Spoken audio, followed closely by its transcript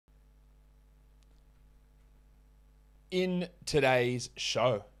In today's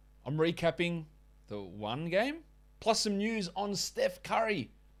show, I'm recapping the one game, plus some news on Steph Curry,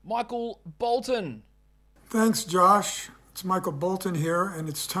 Michael Bolton. Thanks, Josh. It's Michael Bolton here, and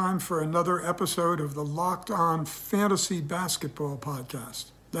it's time for another episode of the Locked On Fantasy Basketball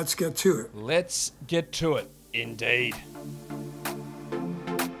Podcast. Let's get to it. Let's get to it, indeed.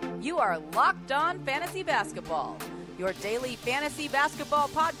 You are Locked On Fantasy Basketball, your daily fantasy basketball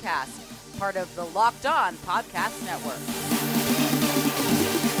podcast, part of the Locked On Podcast Network.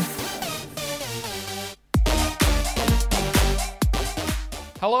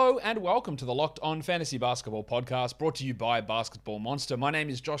 Hello and welcome to the Locked On Fantasy Basketball Podcast, brought to you by Basketball Monster. My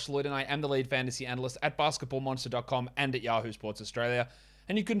name is Josh Lloyd and I am the lead fantasy analyst at basketballmonster.com and at Yahoo Sports Australia.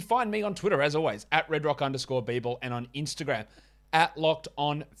 And you can find me on Twitter, as always, at redrock_bball and on Instagram at Locked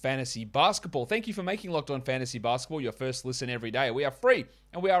On Fantasy Basketball. Thank you for making Locked On Fantasy Basketball your first listen every day. We are free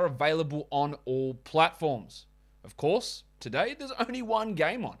and we are available on all platforms. Of course, today there's only one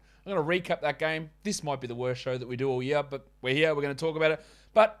game on. I'm going to recap that game. This might be the worst show that we do all year, but we're here. We're going to talk about it.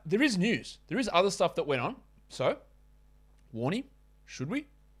 But there is news. There is other stuff that went on. So, warning, should we?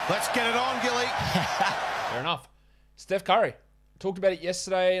 Let's get it on, Gilly. Fair enough. Steph Curry. Talked about it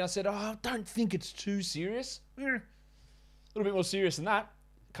yesterday, and I said, I don't think it's too serious. A little bit more serious than that.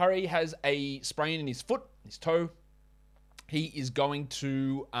 Curry has a sprain in his foot, his toe. He is going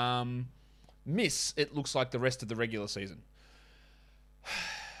to miss, it looks like, the rest of the regular season.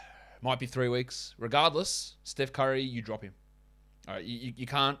 Might be 3 weeks. Regardless, Steph Curry, you drop him. All right, you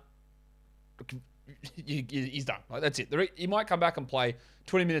can't. He's done. Like, that's it. He might come back and play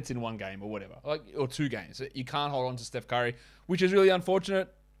 20 minutes in one game or whatever, or two games. You can't hold on to Steph Curry, which is really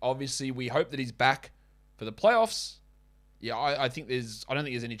unfortunate. Obviously, we hope that he's back for the playoffs. Yeah, I don't think there's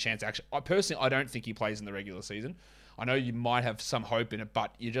any chance. Actually, I don't think he plays in the regular season. I know you might have some hope in it,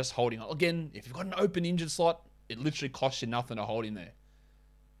 but you're just holding on. Again, if you've got an open injured slot, it literally costs you nothing to hold him there.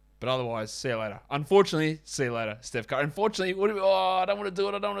 But otherwise, see you later. Unfortunately, see you later, Steph Curry. Unfortunately, I don't want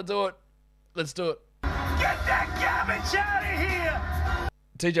to do it. Let's do it. Get that garbage out of here!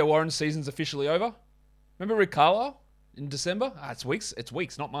 TJ Warren's season's officially over. Remember Rick Carlisle in December? It's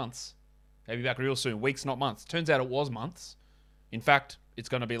weeks, not months. He'll be back real soon. Weeks, not months. Turns out it was months. In fact, it's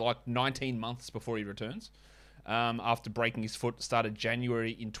going to be like 19 months before he returns. After breaking his foot, started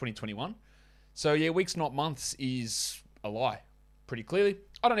January in 2021. So yeah, weeks, not months is a lie. Pretty clearly.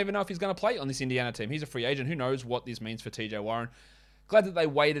 I don't even know if he's going to play on this Indiana team. He's a free agent. Who knows what this means for TJ Warren. Glad that they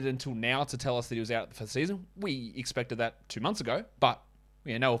waited until now to tell us that he was out for the season. We expected that 2 months ago, but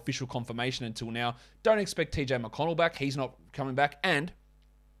we had no official confirmation until now. Don't expect TJ McConnell back. He's not coming back. And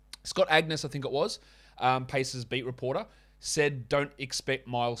Scott Agnes, I think it was, Pacers beat reporter, said don't expect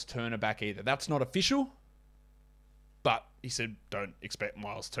Miles Turner back either. That's not official, but he said don't expect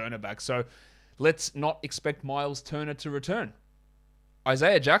Miles Turner back. So let's not expect Miles Turner to return.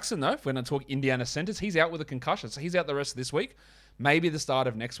 Isaiah Jackson, though, if we're going to talk Indiana centers, he's out with a concussion. So he's out the rest of this week, maybe the start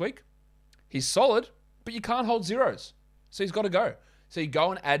of next week. He's solid, but you can't hold zeros. So he's got to go. So you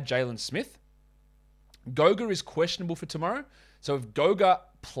go and add Jalen Smith. Goga is questionable for tomorrow. So if Goga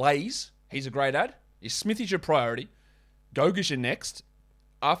plays, he's a great add. If Smith is your priority, Goga's your next.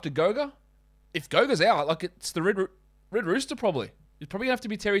 After Goga, if Goga's out, like it's the Red Rooster probably. It's probably going to have to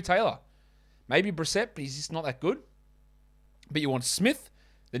be Terry Taylor. Maybe Brissett, but he's just not that good. But you want Smith,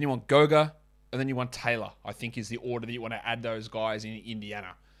 then you want Goga, and then you want Taylor, I think is the order that you want to add those guys in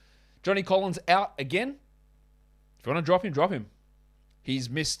Indiana. Johnny Collins out again. If you want to drop him. He's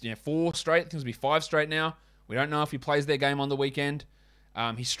missed 4 straight. I think it'll be 5 straight now. We don't know if he plays their game on the weekend.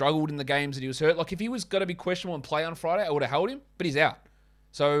 He struggled in the games that he was hurt. Like, if he was going to be questionable and play on Friday, I would have held him, but he's out.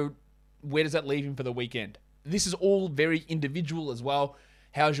 So where does that leave him for the weekend? This is all very individual as well.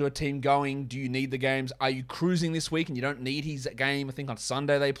 How's your team going? Do you need the games? Are you cruising this week and you don't need his game? I think on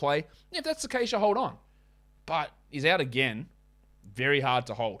Sunday they play. If that's the case, you hold on. But he's out again. Very hard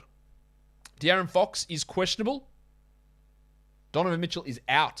to hold. De'Aaron Fox is questionable. Donovan Mitchell is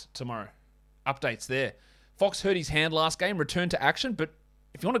out tomorrow. Updates there. Fox hurt his hand last game, returned to action, but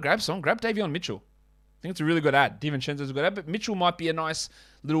if you want to grab someone, grab Davion Mitchell. I think it's a really good ad. DiVincenzo's a good ad, but Mitchell might be a nice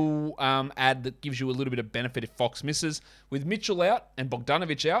little ad that gives you a little bit of benefit if Fox misses. With Mitchell out and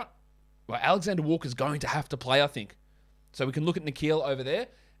Bogdanovic out, well, Alexander Walker's going to have to play, I think. So we can look at Nikhil over there.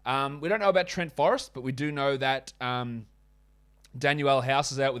 We don't know about Trent Forrest, but we do know that Daniel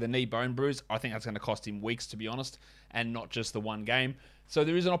House is out with a knee bone bruise. I think that's going to cost him weeks, to be honest, and not just the one game. So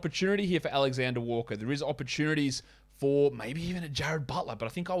there is an opportunity here for Alexander Walker. There is opportunities for maybe even a Jared Butler, but I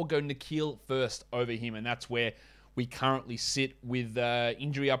think I will go Nikhil first over him, and that's where we currently sit with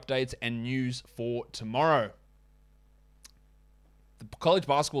injury updates and news for tomorrow. The college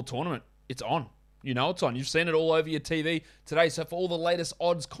basketball tournament, it's on. You know it's on. You've seen it all over your TV today. So for all the latest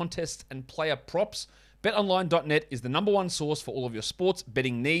odds, contests, and player props, BetOnline.net is the #1 source for all of your sports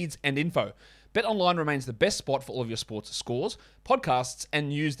betting needs and info. BetOnline remains the best spot for all of your sports scores, podcasts, and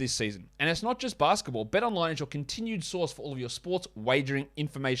news this season. And it's not just basketball. BetOnline is your continued source for all of your sports wagering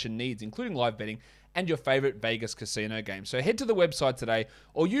information needs, including live betting and your favorite Vegas casino games. So head to the website today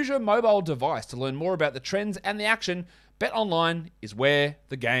or use your mobile device to learn more about the trends and the action. BetOnline is where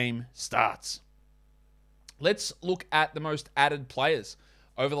the game starts. Let's look at the most added players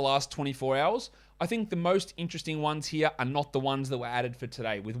over the last 24 hours. I think the most interesting ones here are not the ones that were added for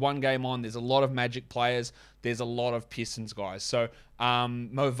today. With one game on, there's a lot of Magic players. There's a lot of Pistons guys. So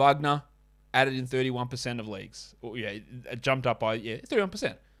Mo Wagner added in 31% of leagues. Oh, yeah, it jumped up by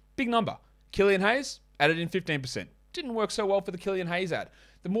 31%. Big number. Killian Hayes added in 15%. Didn't work so well for the Killian Hayes ad.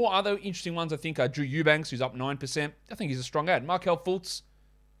 The more other interesting ones I think are Drew Eubanks, who's up 9%. I think he's a strong ad. Markelle Fultz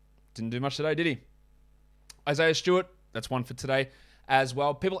didn't do much today, did he? Isaiah Stewart, that's one for today as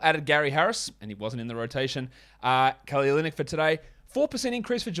well. People added Gary Harris, and he wasn't in the rotation. Kelly Olynyk for today. 4%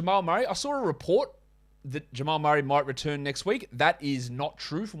 increase for Jamal Murray. I saw a report that Jamal Murray might return next week. That is not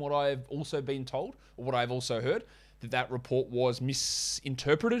true from what I've also been told, or what I've also heard, that report was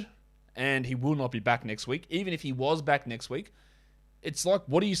misinterpreted, and he will not be back next week. Even if he was back next week, it's like,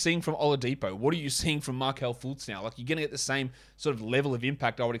 what are you seeing from Oladipo? What are you seeing from Markelle Fultz now? Like, you're going to get the same sort of level of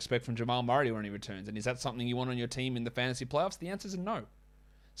impact I would expect from Jamal Murray when he returns. And is that something you want on your team in the fantasy playoffs? The answer is no.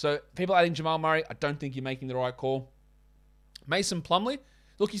 So, people adding Jamal Murray, I don't think you're making the right call. Mason Plumlee,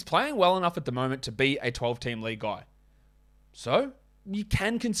 look, he's playing well enough at the moment to be a 12-team league guy. So, you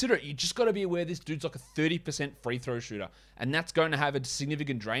can consider it. You just got to be aware this dude's like a 30% free throw shooter. And that's going to have a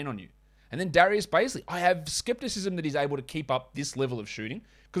significant drain on you. And then Darius Bazley. I have skepticism that he's able to keep up this level of shooting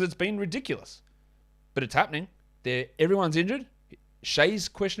because it's been ridiculous. But it's happening. Everyone's injured. Shea's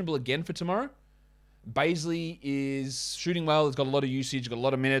questionable again for tomorrow. Bazley is shooting well. He's got a lot of usage, got a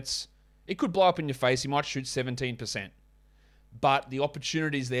lot of minutes. It could blow up in your face. He might shoot 17%. But the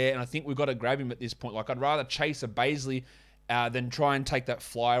opportunity's there, and I think we've got to grab him at this point. Like, I'd rather chase a Bazley than try and take that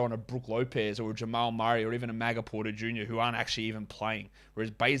flyer on a Brook Lopez or a Jamal Murray or even a Maga Porter Jr. who aren't actually even playing. Whereas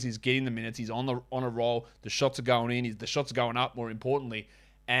Bazley's getting the minutes, he's on a roll, the shots are going in, the shots are going up, more importantly,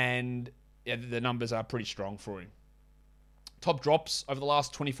 and the numbers are pretty strong for him. Top drops over the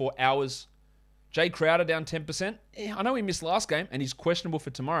last 24 hours. Jay Crowder down 10%. I know he missed last game and he's questionable for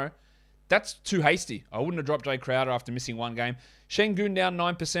tomorrow. That's too hasty. I wouldn't have dropped Jay Crowder after missing one game. Şengün down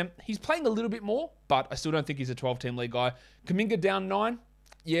 9%. He's playing a little bit more, but I still don't think he's a 12-team league guy. Kuminga down 9%.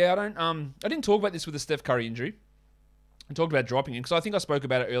 Yeah, I didn't talk about this with the Steph Curry injury. I talked about dropping him because I think I spoke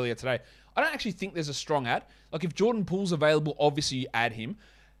about it earlier today. I don't actually think there's a strong ad. Like, if Jordan Poole's available, obviously you add him.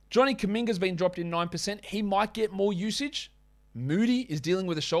 Johnny Kuminga's been dropped in 9%. He might get more usage. Moody is dealing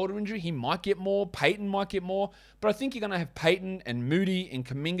with a shoulder injury. He might get more. Peyton might get more. But I think you're going to have Peyton and Moody and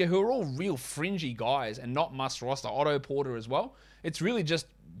Kuminga, who are all real fringy guys and not must roster. Otto Porter as well. It's really just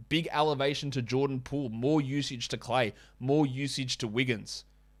big elevation to Jordan Poole, more usage to Clay, more usage to Wiggins.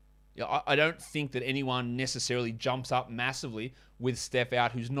 I don't think that anyone necessarily jumps up massively with Steph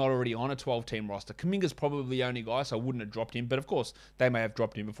out who's not already on a 12-team roster. Kuminga's probably the only guy, so I wouldn't have dropped him. But of course, they may have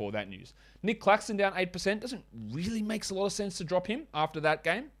dropped him before that news. Nick Claxton down 8%. Doesn't really make a lot of sense to drop him after that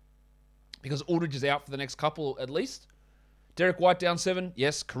game because Aldridge is out for the next couple at least. Derek White down 7.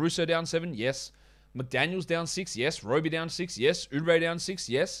 Yes. Caruso down 7. Yes. McDaniels down 6. Yes. Roby down 6. Yes. Oubre down 6.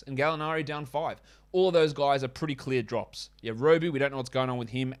 Yes. And Gallinari down 5. All of those guys are pretty clear drops. Yeah, Roby, we don't know what's going on with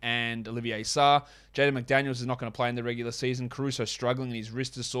him and Olivier Sarr. Jaden McDaniels is not going to play in the regular season. Caruso's struggling and his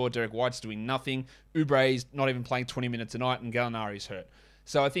wrist is sore. Derek White's doing nothing. Oubre's not even playing 20 minutes a night, and Gallinari's hurt.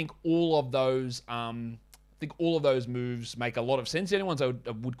 So I think all of those moves make a lot of sense. The only ones I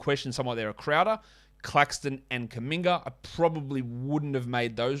would question somewhat there are Crowder, Claxton, and Kuminga. I probably wouldn't have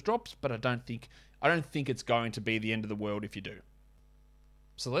made those drops, but I don't think it's going to be the end of the world if you do.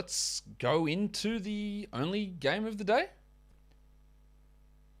 So let's go into the only game of the day.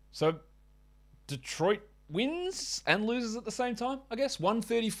 So Detroit wins and loses at the same time, I guess.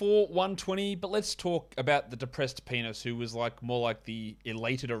 134-120. But let's talk about the depressed penis, who was more like the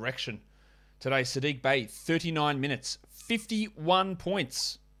elated erection today. Saddiq Bey, 39 minutes, 51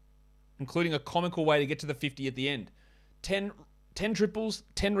 points, including a comical way to get to the 50 at the end. 10 triples,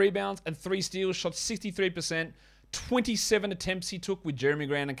 10 rebounds, and 3 steals, shot 63%. 27 attempts he took with Jeremy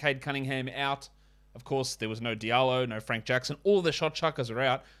Grant and Cade Cunningham out. Of course, there was no Diallo, no Frank Jackson. All the shot chuckers are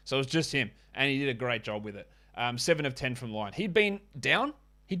out, so it was just him, and he did a great job with it. 7 of 10 from the line. He'd been down.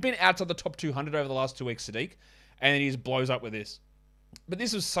 He'd been outside the top 200 over the last 2 weeks, Saddiq, and then he just blows up with this. But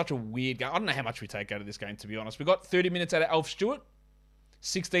this was such a weird game. I don't know how much we take out of this game, to be honest. We got 30 minutes out of Alf Stewart.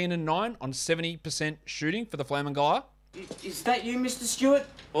 16 and 9 on 70% shooting for the Flaming Gaia. Is that you, Mr. Stewart?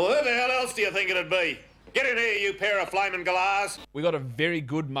 Well, who the hell else do you think it'd be? Get in here, you pair of flaming galahs. We got a very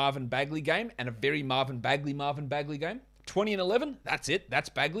good Marvin Bagley game and a very Marvin Bagley game. 20 and 11, that's it. That's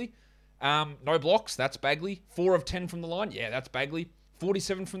Bagley. No blocks, that's Bagley. 4 of 10 from the line, yeah, that's Bagley.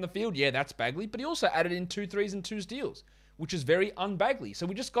 47 from the field, yeah, that's Bagley. But he also added in 2 threes and 2 steals, which is very un-Bagley. So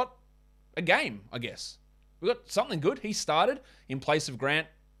we just got a game, I guess. We got something good. He started in place of Grant.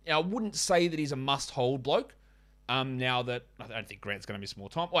 I wouldn't say that he's a must-hold bloke. Now that I don't think Grant's going to miss more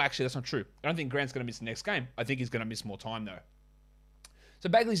time. Well, actually, that's not true. I don't think Grant's going to miss the next game. I think he's going to miss more time, though. So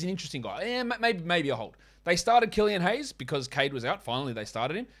Bagley's an interesting guy. Yeah, maybe a hold. They started Killian Hayes because Cade was out. Finally, they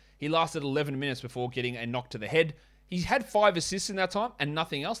started him. He lasted 11 minutes before getting a knock to the head. He had 5 assists in that time and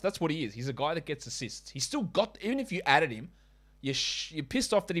nothing else. That's what he is. He's a guy that gets assists. He's still got, even if you added him, you're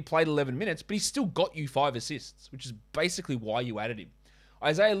pissed off that he played 11 minutes, but he still got you 5 assists, which is basically why you added him.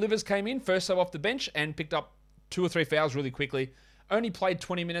 Isaiah Livers came in, first sub off the bench, and picked up 2 or 3 fouls really quickly. Only played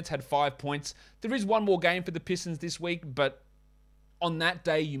 20 minutes, had 5 points. There is one more game for the Pistons this week, but on that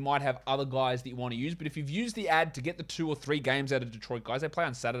day, you might have other guys that you want to use. But if you've used the ad to get the 2 or 3 games out of Detroit guys, they play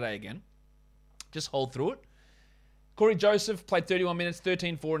on Saturday again. Just hold through it. Corey Joseph played 31 minutes,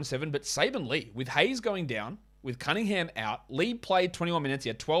 13, 4, and 7. But Saban Lee, with Hayes going down, with Cunningham out, Lee played 21 minutes. He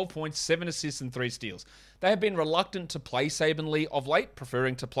had 12 points, 7 assists, and 3 steals. They have been reluctant to play Saban Lee of late,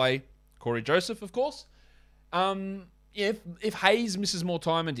 preferring to play Corey Joseph, of course. If Hayes misses more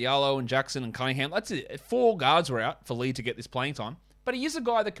time and Diallo and Jackson and Cunningham, that's it. 4 guards were out for Lee to get this playing time. But he is a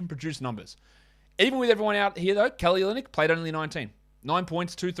guy that can produce numbers. Even with everyone out here, though, Kelly Olynyk played only 19. 9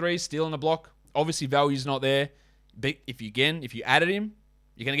 points, 2 threes, steal and a block. Obviously, value's not there. But if you added him,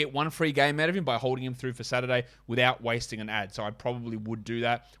 you're going to get 1 free game out of him by holding him through for Saturday without wasting an ad. So I probably would do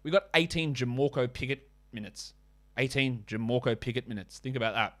that. We got 18 Jamorko Pickett minutes. 18 Jamorko Pickett minutes. Think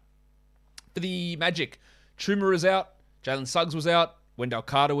about that. For the Magic, Trumer is out. Jalen Suggs was out. Wendell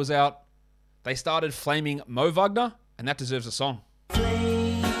Carter was out. They started flaming Mo Wagner, and that deserves a song.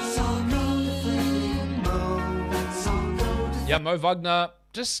 Yeah, Mo Wagner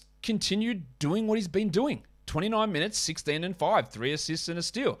just continued doing what he's been doing. 29 minutes, 16 and 5, 3 assists and a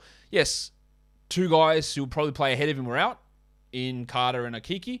steal. Yes, 2 guys who will probably play ahead of him were out in Carter and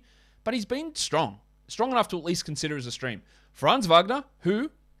Akiki, but he's been strong enough to at least consider as a stream. Franz Wagner,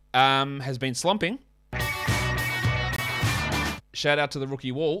 who has been slumping. Shout out to the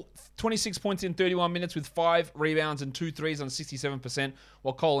rookie Wall. 26 points in 31 minutes with 5 rebounds and 2 threes on 67%,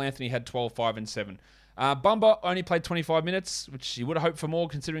 while Cole Anthony had 12, 5, and 7. Bumba only played 25 minutes, which you would have hoped for more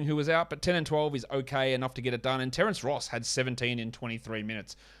considering who was out, but 10 and 12 is okay enough to get it done. And Terrence Ross had 17 in 23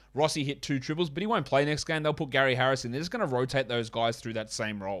 minutes. Rossi hit 2 triples, but he won't play next game. They'll put Gary Harris in. They're just going to rotate those guys through that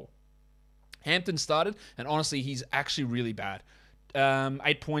same role. Hampton started, and honestly, he's actually really bad.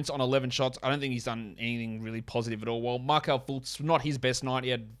 8 points on 11 shots. I don't think he's done anything really positive at all. Well, Markel Fultz, not his best night. He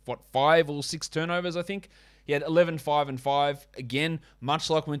had, 5 or 6 turnovers, I think. He had 11, 5, and 5. Again, much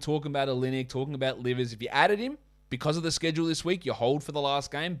like when talking about Olynyk, talking about Livers, if you added him, because of the schedule this week, you hold for the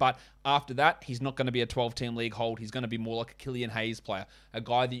last game. But after that, he's not going to be a 12-team league hold. He's going to be more like a Killian Hayes player, a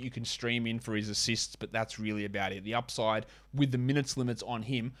guy that you can stream in for his assists, but that's really about it. The upside with the minutes limits on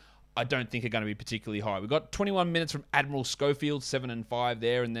him, I don't think are going to be particularly high. We've got 21 minutes from Admiral Schofield, 7 and 5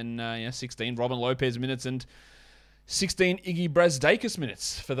 there, and then 16 Robin Lopez minutes and 16 Iggy Brasdakis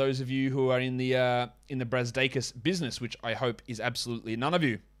minutes for those of you who are in the Brasdakis business, which I hope is absolutely none of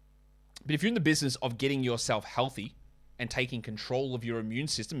you. But if you're in the business of getting yourself healthy and taking control of your immune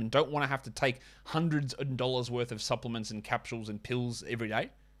system and don't want to have to take hundreds of dollars worth of supplements and capsules and pills every day,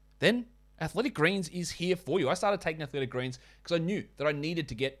 then Athletic Greens is here for you. I started taking Athletic Greens because I knew that I needed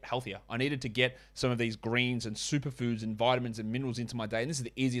to get healthier. I needed to get some of these greens and superfoods and vitamins and minerals into my day, and this is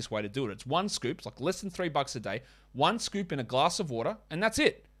the easiest way to do it. It's 1 scoop, it's like less than $3 a day, 1 scoop in a glass of water, and that's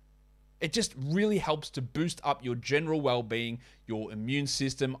it. It just really helps to boost up your general well-being, your immune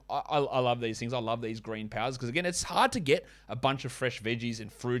system. I love these things. I love these green powders because, again, it's hard to get a bunch of fresh veggies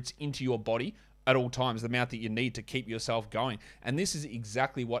and fruits into your body at all times, the amount that you need to keep yourself going. And this is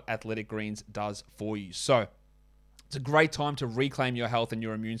exactly what Athletic Greens does for you. So it's a great time to reclaim your health and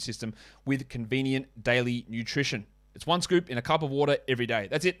your immune system with convenient daily nutrition. It's 1 scoop in a cup of water every day.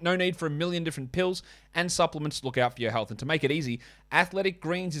 That's it. No need for a million different pills and supplements to look out for your health. And to make it easy, Athletic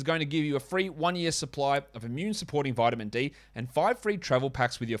Greens is going to give you a free 1-year supply of immune-supporting vitamin D and 5 free travel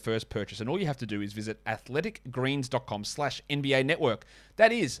packs with your first purchase. And all you have to do is visit athleticgreens.com/NBA Network.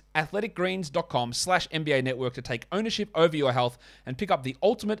 That is athleticgreens.com/NBA Network to take ownership over your health and pick up the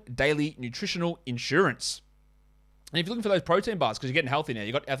ultimate daily nutritional insurance. And if you're looking for those protein bars, because you're getting healthy now,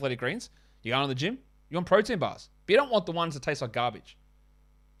 you got Athletic Greens, you're going to the gym, you want protein bars. But you don't want the ones that taste like garbage.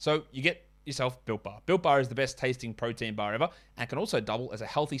 So you get yourself Built Bar. Built Bar is the best tasting protein bar ever and can also double as a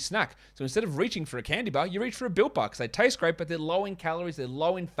healthy snack. So instead of reaching for a candy bar, you reach for a Built Bar because they taste great, but they're low in calories, they're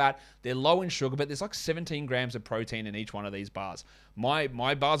low in fat, they're low in sugar, but there's like 17 grams of protein in each one of these bars. My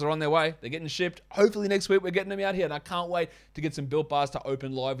bars are on their way. They're getting shipped. Hopefully next week we're getting them out here, and I can't wait to get some Built Bars to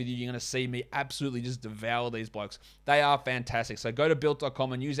open live with you. You're going to see me absolutely just devour these blokes. They are fantastic. So go to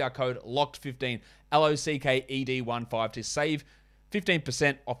built.com and use our code LOCKED15, LOCKED15 to save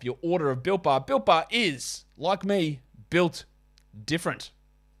 15% off your order of Built Bar. Built Bar is, like me, built different.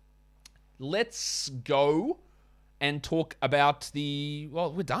 Let's go and talk about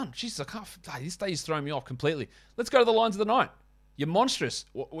well, we're done. Jesus, I can't, this day is throwing me off completely. Let's go to the lines of the night. You're monstrous.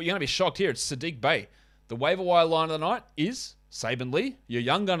 Well, you're going to be shocked here. It's Saddiq Bey. The waiver wire line of the night is Saban Lee. Your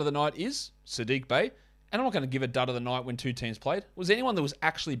young gun of the night is Saddiq Bey. And I'm not going to give a dud of the night when two teams played. Was there anyone that was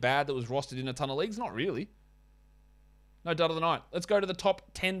actually bad that was rostered in a ton of leagues? Not really. No dud of the night. Let's go to the top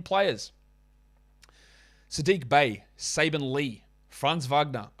 10 players. Saddiq Bey, Saban Lee, Franz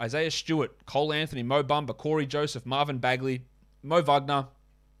Wagner, Isaiah Stewart, Cole Anthony, Mo Bamba, Corey Joseph, Marvin Bagley, Mo Wagner,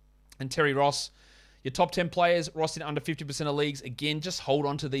 and Terry Ross. Your top 10 players rostered under 50% of leagues. Again, just hold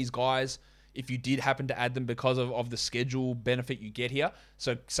on to these guys if you did happen to add them because of the schedule benefit you get here.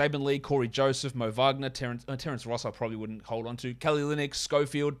 So Saban Lee, Corey Joseph, Mo Wagner, Terrence Ross I probably wouldn't hold on to. Kelly Olynyk,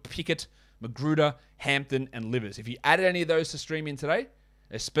 Schofield, Pickett, Magruder, Hampton, and Livers. If you added any of those to stream in today,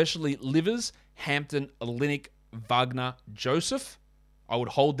 especially Livers, Hampton, Olynyk, Wagner, Joseph, I would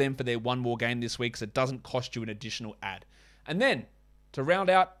hold them for their one more game this week because it doesn't cost you an additional ad. And then, to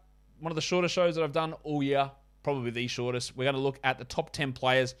round out one of the shorter shows that I've done all year, probably the shortest, we're going to look at the top 10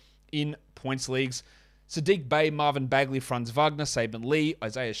 players in points leagues. Saddiq Bey, Marvin Bagley, Franz Wagner, Saban Lee,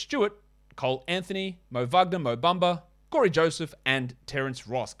 Isaiah Stewart, Cole Anthony, Mo Wagner, Mo Bamba, Corey Joseph, and Terrence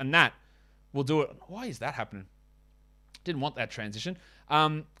Ross. And that will do it. Why is that happening? Didn't want that transition.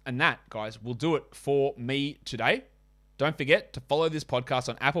 And that, guys, will do it for me today. Don't forget to follow this podcast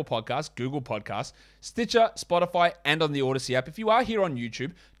on Apple Podcasts, Google Podcasts, Stitcher, Spotify, and on the Odyssey app. If you are here on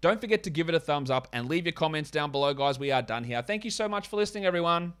YouTube, don't forget to give it a thumbs up and leave your comments down below, guys. We are done here. Thank you so much for listening,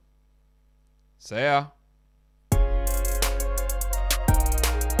 everyone. See ya.